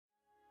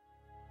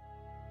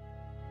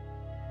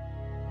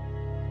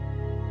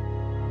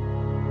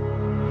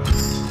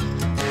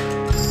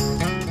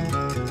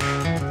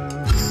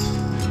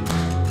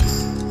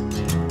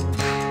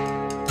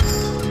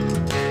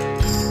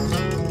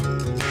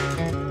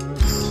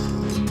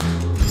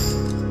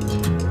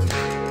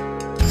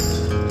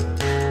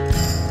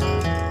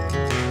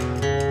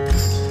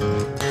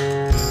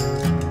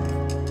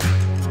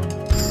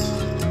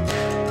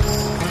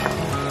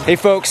Hey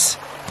folks,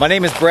 my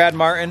name is Brad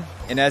Martin,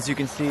 and as you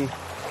can see,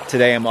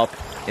 today I'm up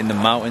in the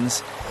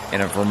mountains in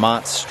a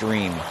Vermont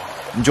stream.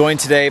 I'm joined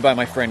today by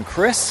my friend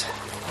Chris.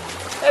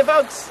 Hey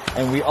folks!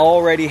 And we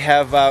already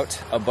have out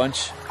a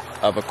bunch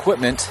of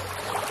equipment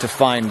to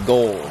find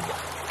gold.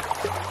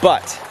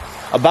 But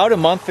about a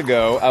month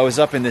ago, I was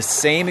up in this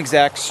same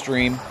exact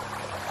stream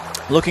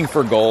looking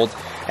for gold,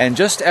 and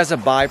just as a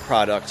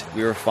byproduct,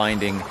 we were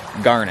finding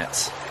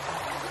garnets.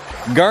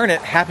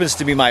 Garnet happens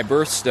to be my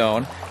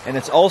birthstone, and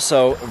it's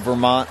also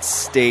Vermont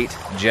State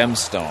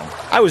Gemstone.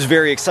 I was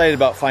very excited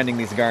about finding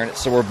these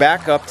garnets, so we're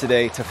back up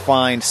today to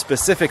find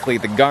specifically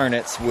the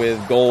garnets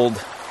with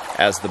gold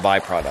as the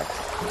byproduct.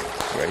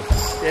 You ready?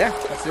 Yeah,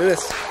 let's do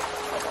this.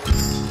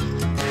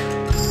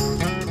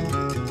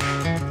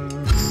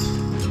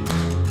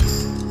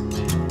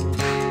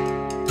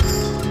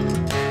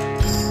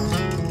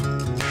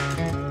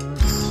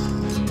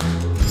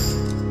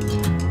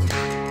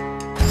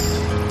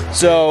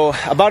 So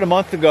about a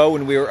month ago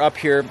when we were up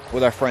here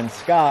with our friend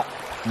Scott,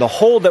 the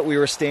hole that we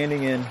were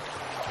standing in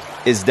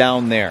is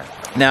down there.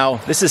 Now,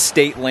 this is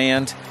state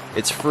land.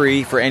 It's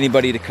free for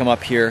anybody to come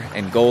up here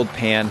and gold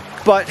pan.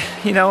 But,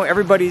 you know,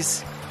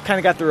 everybody's kind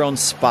of got their own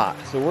spot.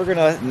 So we're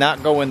gonna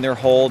not go in their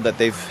hole that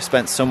they've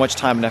spent so much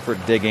time and effort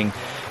digging,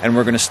 and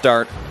we're gonna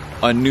start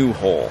a new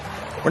hole.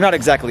 We're not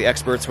exactly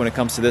experts when it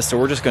comes to this, so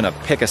we're just gonna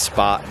pick a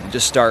spot and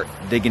just start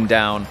digging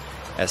down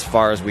as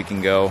far as we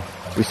can go.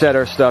 We set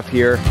our stuff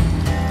here.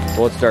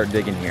 So let's start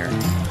digging here.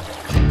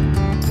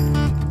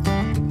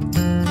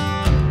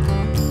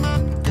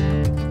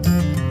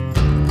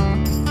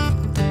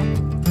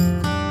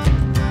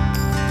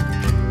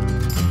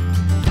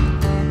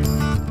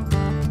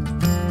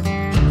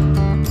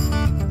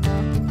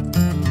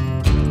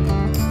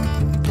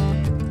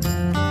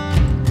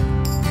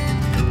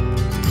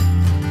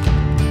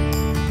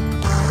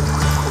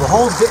 The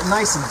hole's getting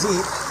nice and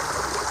deep.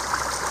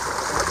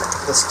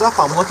 The stuff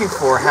I'm looking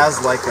for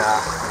has like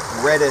a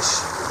reddish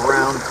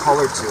brown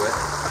color to it.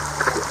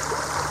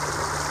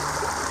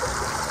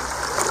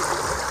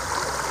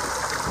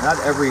 Not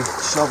every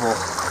shovel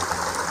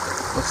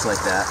looks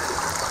like that.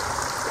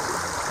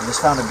 I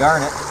just found a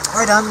garnet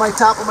right on my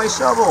top of my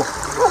shovel.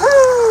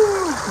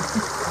 Woohoo!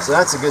 So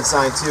that's a good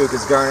sign too,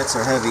 because garnets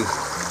are heavy.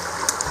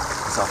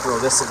 So I'll throw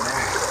this in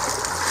there.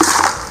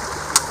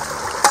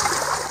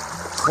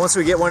 Once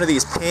we get one of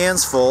these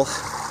pans full,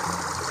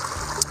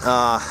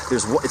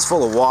 it's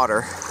full of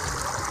water.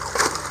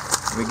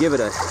 We give it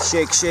a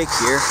shake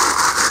here.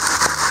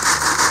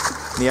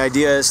 The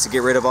idea is to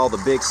get rid of all the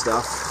big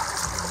stuff.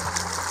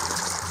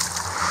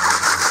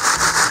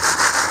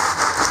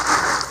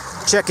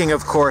 Checking,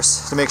 of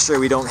course, to make sure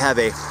we don't have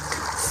a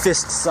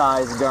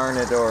fist-sized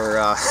garnet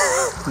or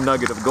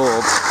nugget of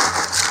gold.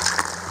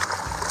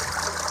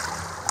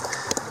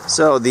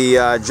 So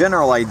the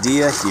general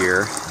idea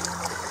here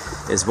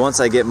is once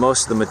I get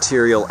most of the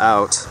material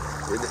out,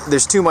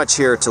 there's too much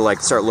here to like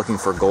start looking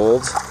for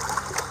gold.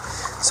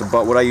 So,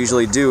 but what I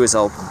usually do is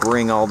I'll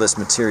bring all this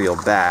material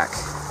back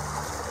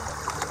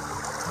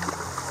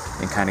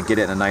and kind of get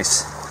it in a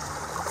nice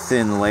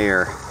thin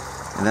layer,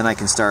 and then I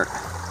can start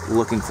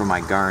looking for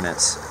my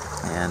garnets.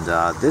 And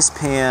this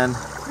pan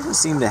doesn't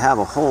seem to have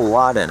a whole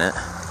lot in it.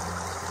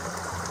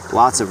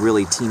 Lots of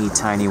really teeny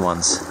tiny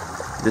ones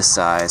this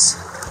size.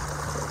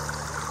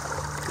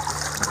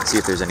 Let's see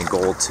if there's any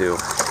gold too.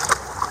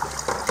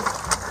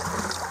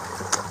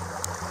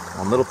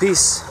 One little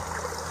piece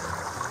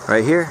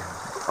right here.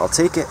 I'll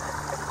take it.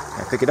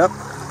 I pick it up.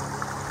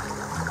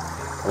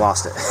 I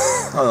lost it.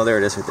 Oh no, there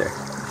it is right there.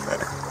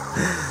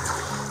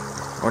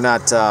 We're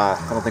not, I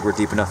don't think we're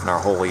deep enough in our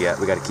hole yet.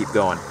 We got to keep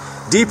going.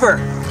 Deeper!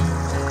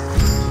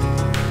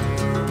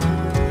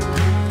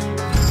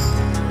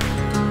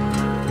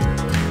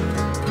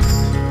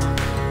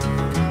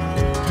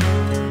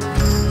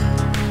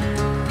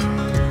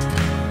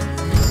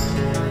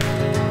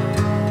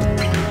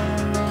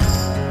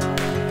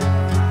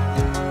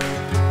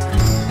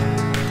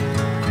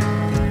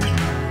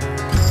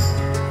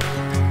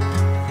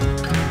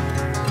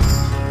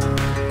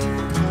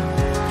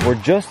 We're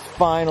just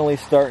finally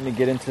starting to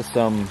get into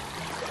some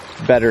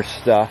better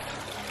stuff.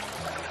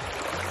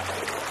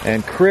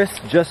 And Chris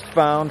just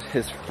found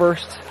his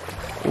first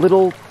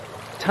little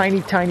tiny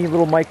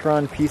little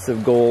micron piece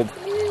of gold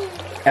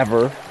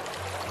ever.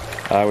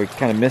 We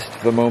kind of missed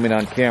the moment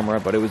on camera,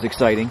 but it was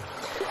exciting.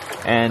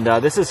 And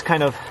this is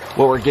kind of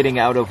what we're getting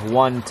out of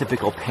one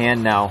typical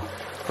pan now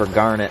for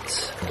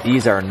garnets.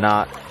 These are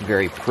not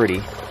very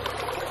pretty,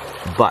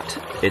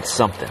 but it's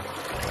something.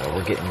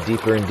 We're getting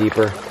deeper and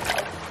deeper.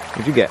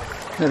 What'd you get?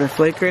 Another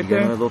flake right there?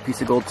 Another little piece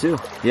of gold too.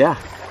 Yeah.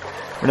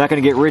 We're not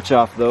going to get rich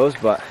off those,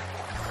 but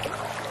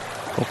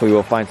hopefully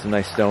we'll find some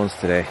nice stones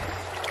today.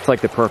 It's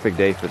like the perfect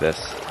day for this.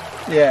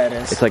 Yeah, it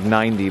is. It's like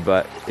 90,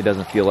 but it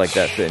doesn't feel like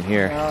that sitting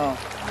here. Oh,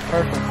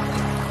 perfect.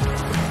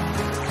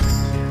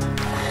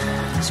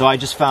 So I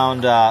just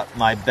found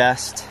my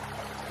best,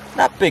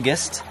 not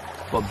biggest,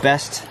 but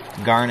best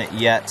garnet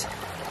yet,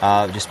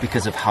 just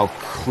because of how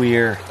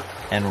clear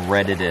and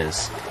red it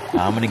is.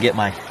 I'm gonna get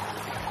my,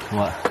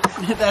 what?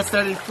 That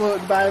started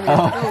floating by me.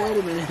 Oh, wait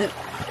a minute.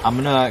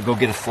 I'm gonna go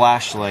get a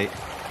flashlight,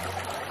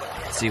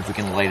 see if we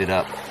can light it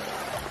up.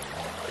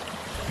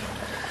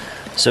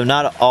 So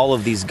not all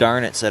of these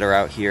garnets that are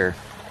out here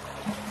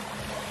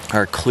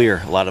are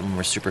clear. A lot of them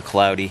are super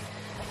cloudy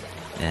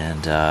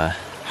and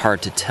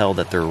hard to tell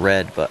that they're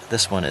red, but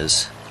this one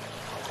is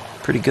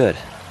pretty good.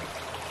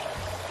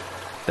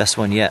 Best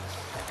one yet.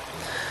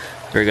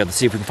 Very good. Let's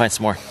see if we can find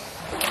some more.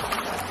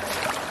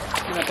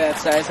 Not bad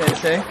size, I'd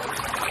say.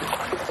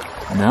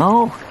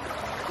 No.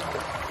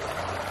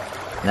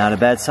 Not a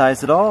bad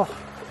size at all.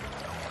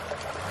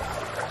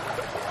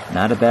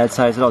 Not a bad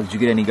size at all. Did you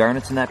get any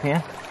garnets in that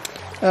pan?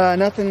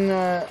 Nothing,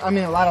 I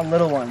mean, a lot of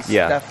little ones.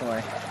 Yeah.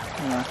 Definitely.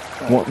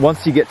 Yeah,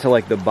 Once you get to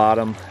like the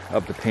bottom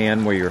of the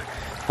pan where you're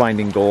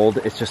finding gold,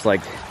 it's just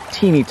like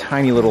teeny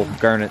tiny little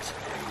garnets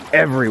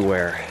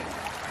everywhere.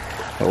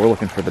 But we're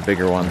looking for the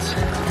bigger ones.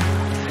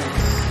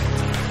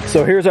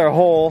 So here's our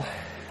hole.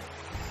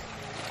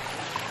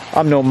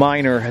 I'm no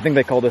miner. I think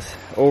they call this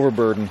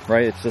overburden,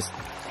 right? It's just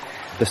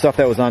the stuff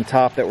that was on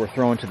top that we're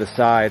throwing to the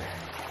side.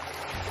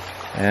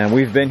 And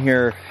we've been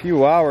here a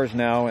few hours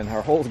now, and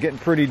our hole's getting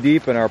pretty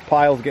deep and our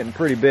pile's getting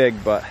pretty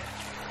big, but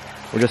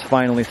we're just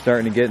finally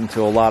starting to get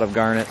into a lot of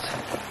garnets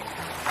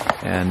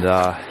and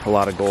a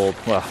lot of gold.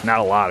 Well, not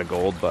a lot of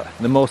gold, but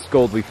the most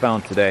gold we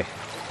found today.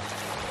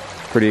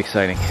 Pretty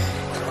exciting.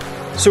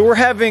 So we're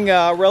having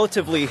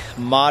relatively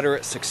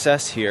moderate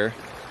success here,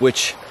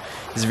 which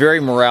is very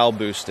morale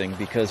boosting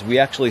because we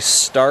actually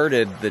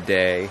started the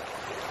day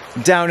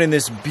down in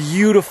this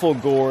beautiful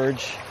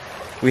gorge.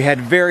 We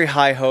had very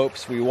high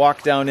hopes. We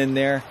walked down in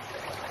there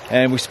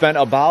and we spent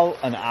about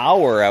an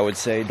hour, I would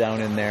say, down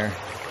in there.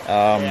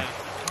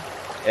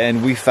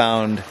 And we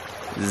found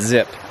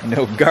zip.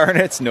 No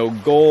garnets, no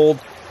gold,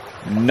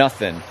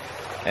 nothing.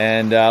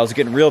 And I was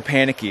getting real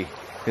panicky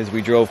because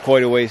we drove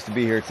quite a ways to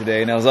be here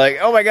today. And I was like,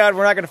 oh my God,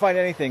 we're not gonna find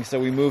anything. So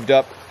we moved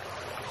up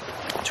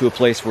to a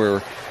place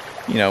where,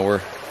 you know, we're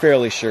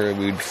fairly sure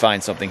we'd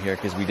find something here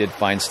because we did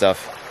find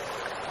stuff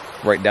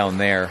right down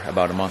there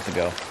about a month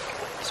ago.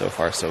 So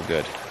far, so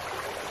good.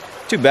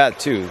 Too bad,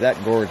 too.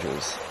 That gorge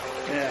was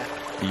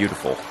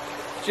beautiful.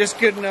 Just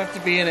good enough to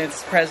be in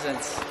its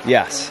presence.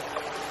 Yes.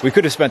 We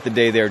could have spent the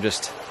day there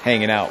just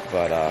hanging out,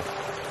 but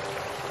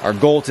our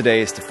goal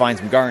today is to find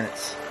some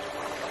garnets.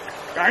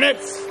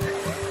 Garnets!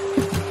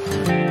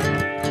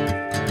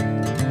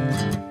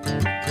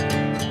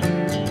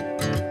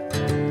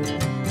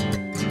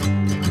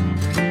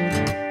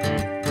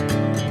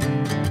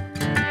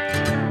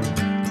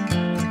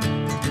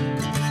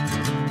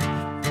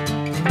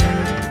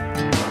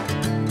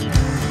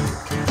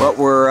 But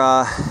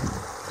we're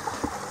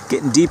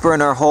getting deeper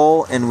in our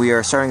hole and we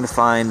are starting to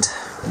find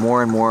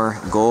more and more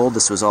gold.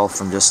 This was all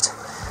from just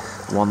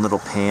one little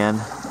pan.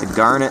 The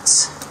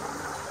garnets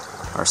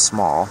are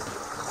small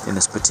in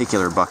this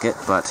particular bucket,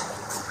 but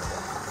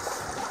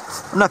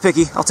I'm not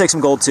picky. I'll take some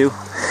gold too.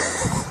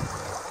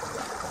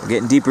 We're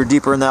getting deeper and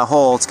deeper in that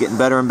hole. It's getting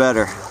better and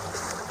better.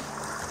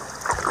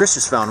 Chris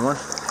just found one.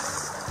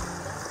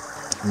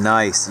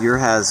 Nice.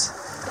 Yours has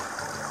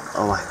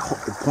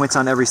points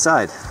on every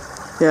side.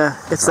 Yeah,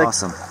 it's like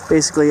awesome.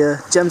 Basically a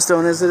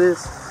gemstone as it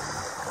is.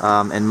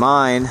 And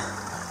mine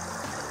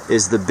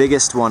is the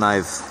biggest one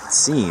I've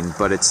seen,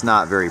 but it's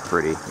not very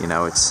pretty. You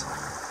know, it's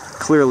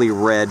clearly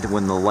red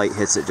when the light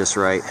hits it just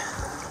right,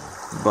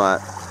 but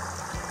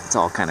it's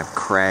all kind of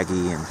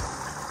craggy and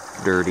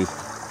dirty.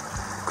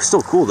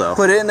 Still cool though.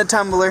 Put it in the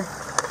tumbler.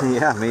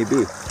 Yeah,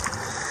 maybe.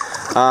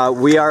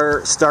 We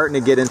are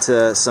starting to get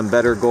into some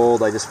better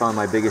gold. I just found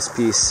my biggest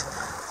piece.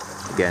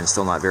 Again,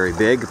 still not very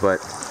big,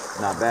 but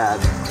not bad.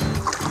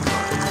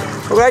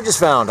 Look what I just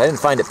found. I didn't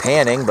find it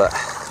panning, but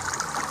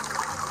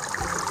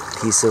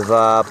piece of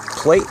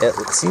plate, it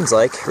seems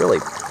like. Really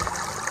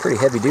pretty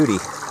heavy duty.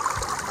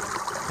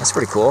 That's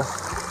pretty cool.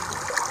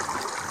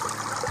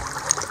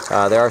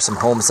 There are some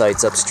home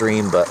sites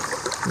upstream, but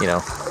you know,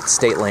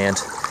 state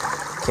land.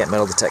 Can't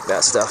metal detect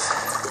that stuff.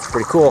 It's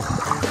pretty cool.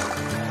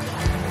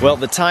 Well,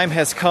 the time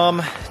has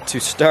come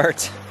to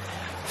start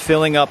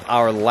filling up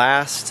our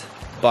last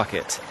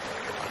bucket.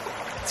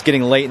 It's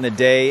getting late in the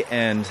day,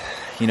 and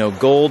you know,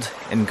 gold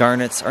and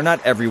garnets are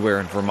not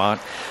everywhere in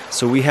Vermont,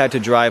 so we had to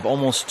drive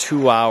almost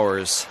 2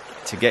 hours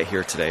to get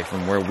here today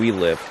from where we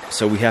live.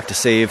 So we have to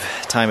save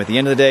time at the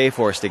end of the day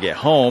for us to get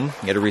home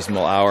at a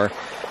reasonable hour.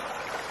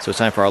 So it's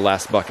time for our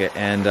last bucket,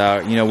 and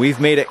you know, we've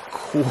made it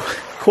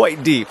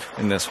quite deep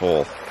in this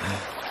hole.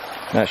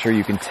 Not sure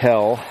you can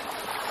tell,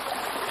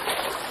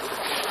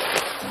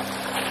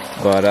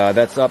 but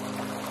that's up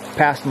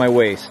past my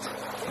waist.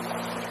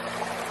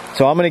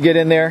 So I'm gonna get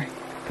in there,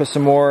 put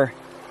some more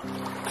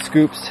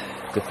scoops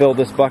to fill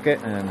this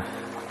bucket, and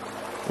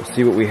we'll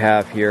see what we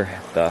have here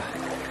at the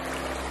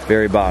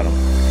very bottom.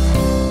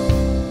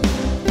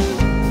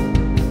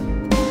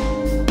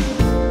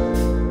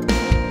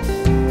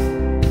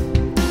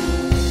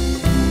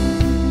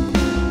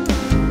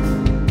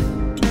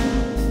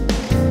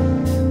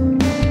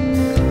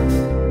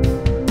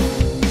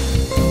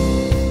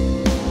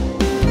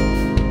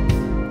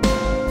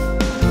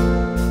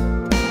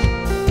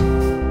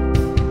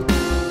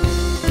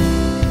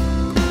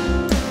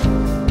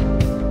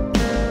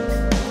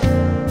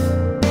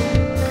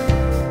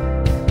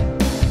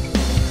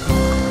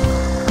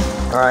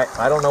 Alright,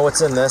 I don't know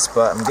what's in this,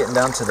 but I'm getting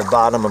down to the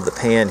bottom of the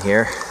pan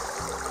here.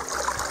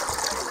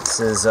 This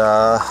is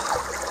the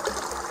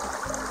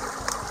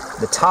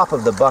top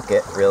of the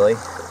bucket, really.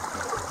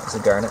 There's a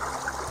garnet.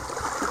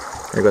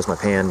 There goes my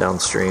pan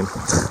downstream.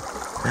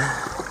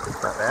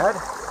 Not bad.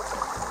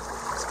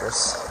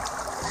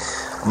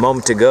 A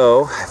moment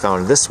ago, I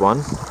found this one,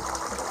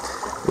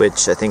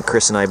 which I think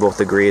Chris and I both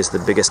agree is the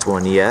biggest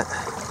one yet.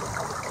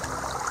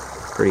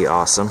 Pretty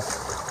awesome.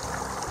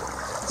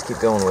 Let's keep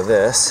going with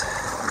this.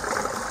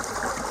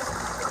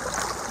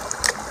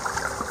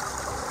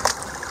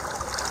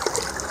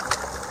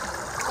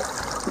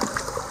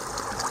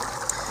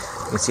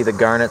 You can see the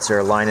garnets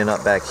are lining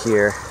up back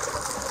here.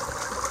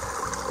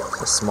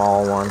 It's a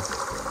small one.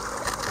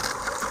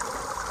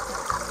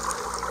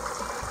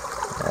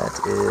 That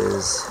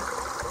is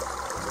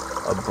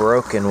a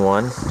broken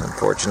one,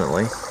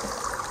 unfortunately.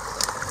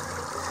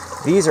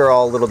 These are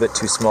all a little bit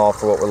too small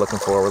for what we're looking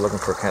for. We're looking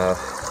for kind of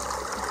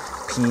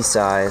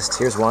pea-sized.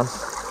 Here's one.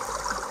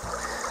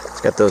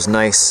 It's got those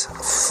nice,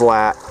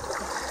 flat,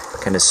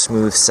 kind of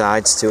smooth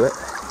sides to it.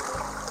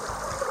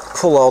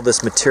 Pull all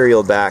this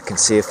material back and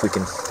see if we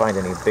can find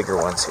any bigger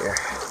ones here.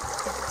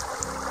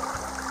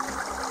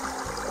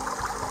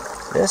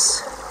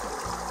 This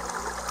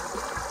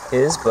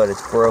is, but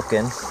it's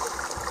broken.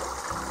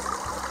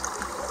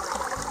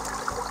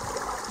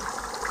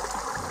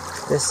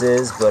 This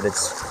is, but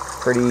it's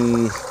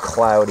pretty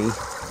cloudy.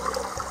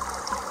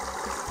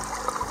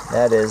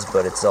 That is,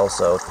 but it's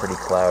also pretty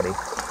cloudy.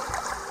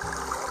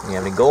 You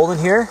have any gold in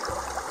here?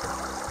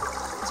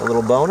 It's a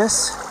little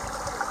bonus.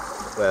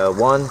 Well,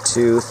 1,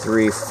 2,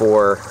 3,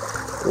 4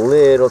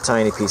 little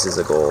tiny pieces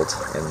of gold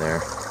in there,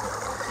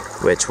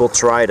 which we'll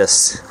try to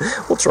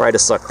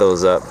suck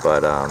those up,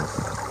 but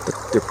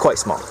they're quite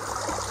small.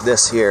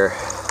 This here,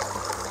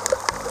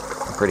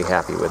 I'm pretty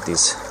happy with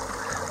these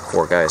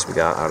 4 guys we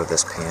got out of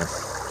this pan.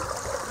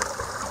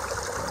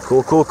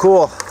 Cool, cool,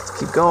 cool. Let's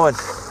keep going.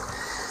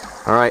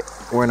 All right,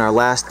 we're in our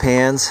last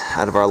pans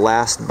out of our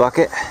last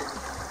bucket.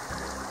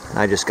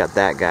 I just got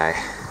that guy.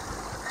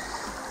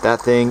 That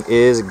thing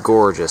is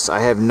gorgeous. I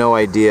have no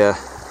idea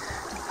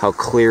how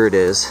clear it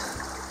is.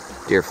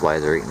 Deer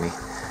flies are eating me.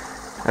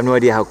 I have no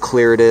idea how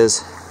clear it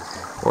is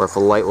or if a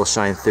light will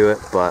shine through it,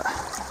 but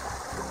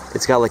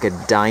it's got like a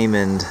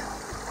diamond,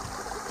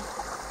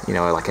 you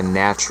know, like a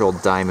natural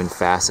diamond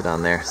facet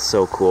on there.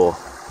 So cool.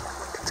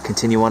 Let's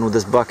continue on with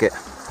this bucket.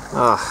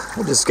 Ah,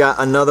 I just got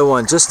another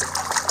one just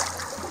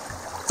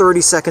 30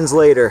 seconds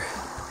later.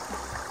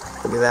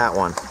 Look at that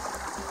one.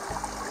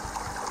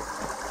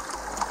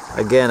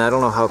 Again, I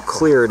don't know how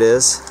clear it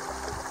is,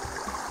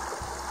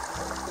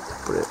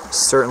 but it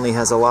certainly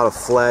has a lot of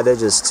flat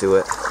edges to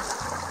it.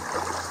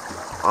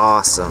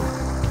 Awesome.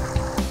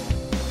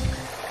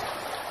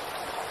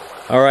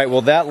 All right,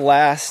 well, that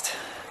last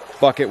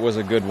bucket was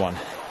a good one.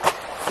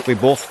 We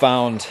both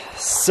found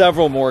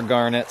several more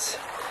garnets,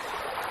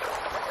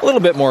 a little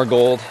bit more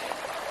gold,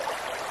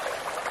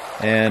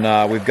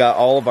 and we've got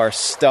all of our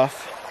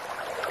stuff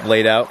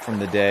laid out from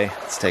the day.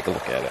 Let's take a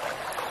look at it.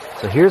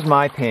 So here's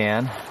my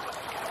pan.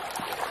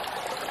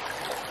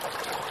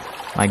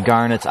 My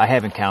garnets, I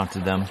haven't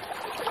counted them.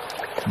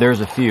 There's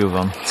a few of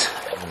them.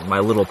 My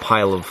little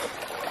pile of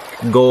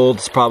gold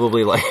is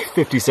probably like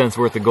 50 cents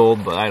worth of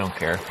gold, but I don't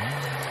care.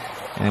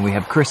 And we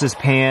have Chris's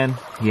pan.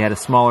 He had a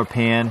smaller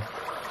pan.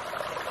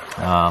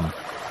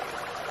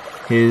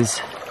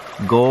 His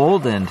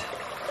gold and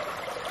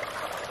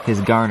his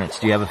garnets.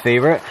 Do you have a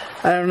favorite?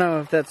 I don't know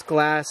if that's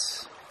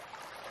glass.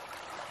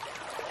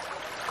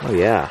 Oh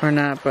yeah. Or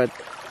not, but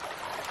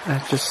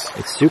I just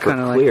it's super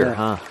clear, like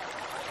huh?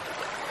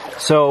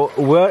 So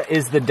what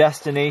is the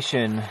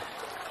destination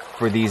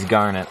for these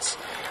garnets?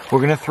 We're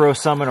gonna throw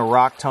some in a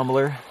rock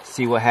tumbler,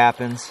 see what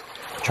happens,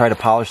 try to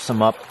polish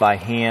some up by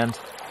hand,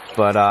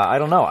 but I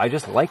don't know, I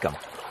just like them.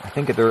 I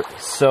think that they're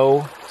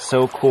so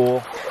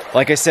cool.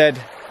 Like I said,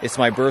 it's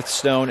my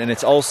birthstone, and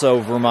it's also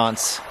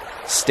Vermont's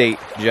State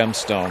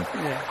Gemstone,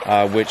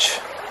 yeah. Which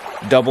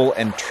double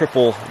and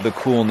triple the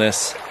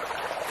coolness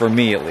for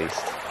me at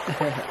least.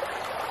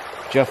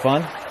 Did you have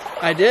fun?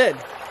 I did.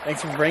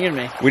 Thanks for bringing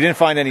me. We didn't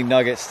find any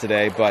nuggets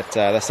today, but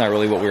that's not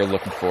really what we were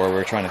looking for. We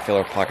were trying to fill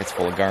our pockets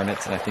full of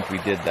garnets, and I think we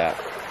did that.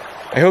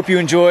 I hope you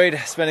enjoyed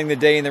spending the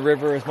day in the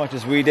river as much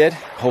as we did.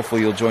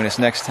 Hopefully you'll join us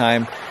next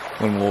time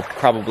when we'll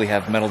probably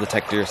have metal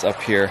detectors up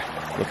here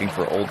looking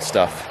for old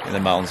stuff in the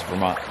mountains of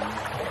Vermont.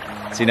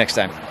 See you next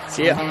time.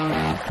 See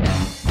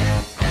ya.